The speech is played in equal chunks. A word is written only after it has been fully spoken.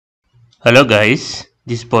Hello guys,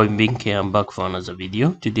 this is boy Binky. I'm back for another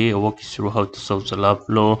video. Today I walk you through how to solve the lab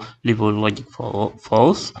low level logic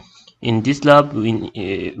false. In this lab we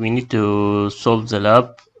need to solve the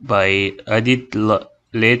lab by added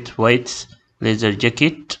late weights laser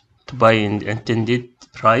jacket to buy in intended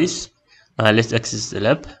price. Let's access the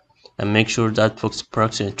lab and make sure that Fox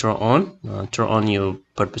proxy turn on your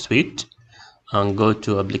purpose suite and go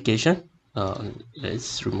to application.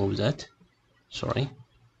 Let's remove that. Sorry.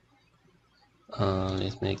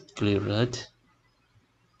 Let's make clear that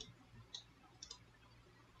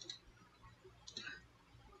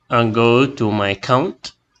and go to my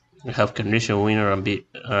account. I have condition winner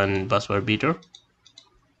and password beater.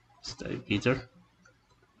 Type beater.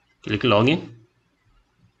 Click login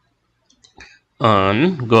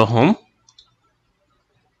and go home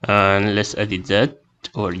and let's edit that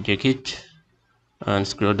or jacket and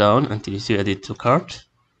scroll down until you see edit to cart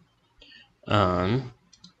and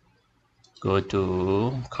go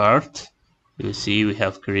to cart. You see we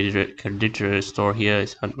have creditor store here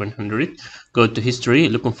is 100. Go to history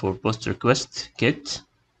looking for post request kit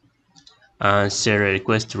and share a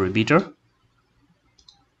request to repeater.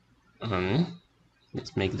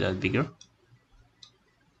 Let's make that bigger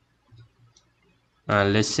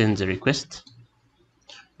and let's send the request.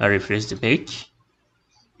 I refresh the page.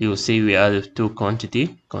 You will see we added two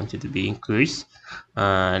quantity be increased.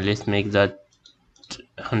 Let's make that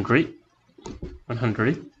 100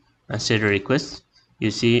 and send a request. You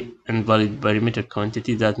see invalid parameter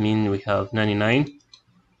quantity, that means we have 99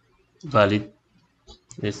 valid.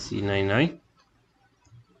 Let's see 99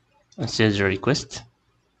 and send the request.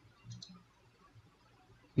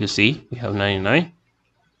 You see we have 99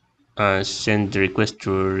 and send the request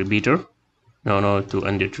to repeater. No, to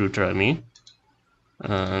unintended I mean.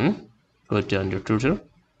 And go to unintended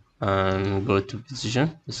and go to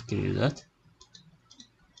position. Let's clear that.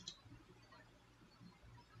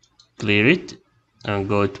 Clear it and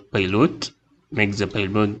go to payload. Make the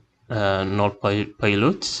payload not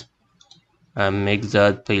payloads and make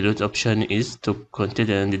that payload option is to content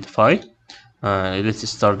and identify. Let's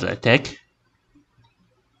start the attack.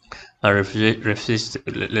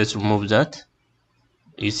 Let's remove that.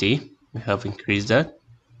 You see we have increased that.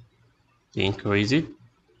 We increase it.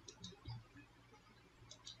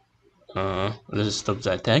 Let's stop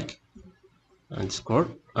the attack and score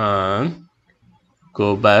and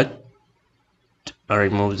go back and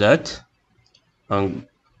remove that and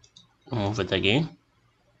remove it again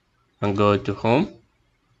and go to home.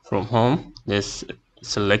 From home let's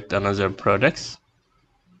select another products.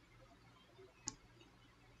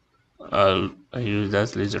 I use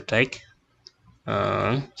that laser tag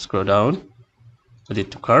and scroll down, add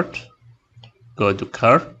it to cart, go to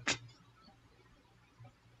cart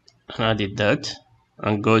and add that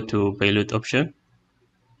and go to payload option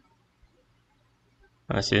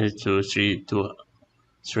and set it to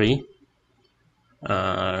 3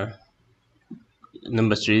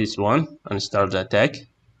 number 3 is 1 and start the attack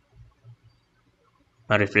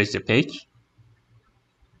and refresh the page.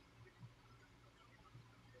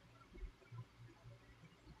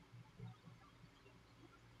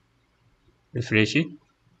 Refresh it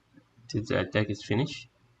till the attack is finished.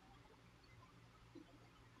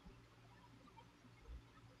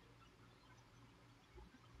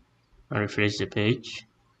 And refresh the page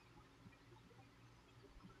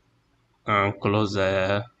and close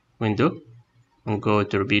the window and go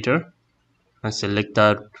to repeater and select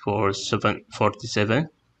that for 747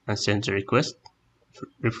 and send the request.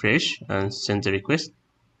 Refresh and send the request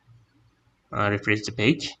and refresh the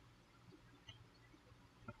page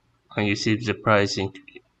and you see the price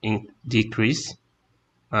in decrease.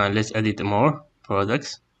 Let's edit more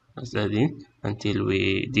products. Let's add in until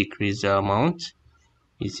we decrease the amount.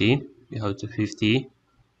 You see we have to $50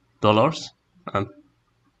 and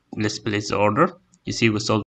let's place the order. You see we sold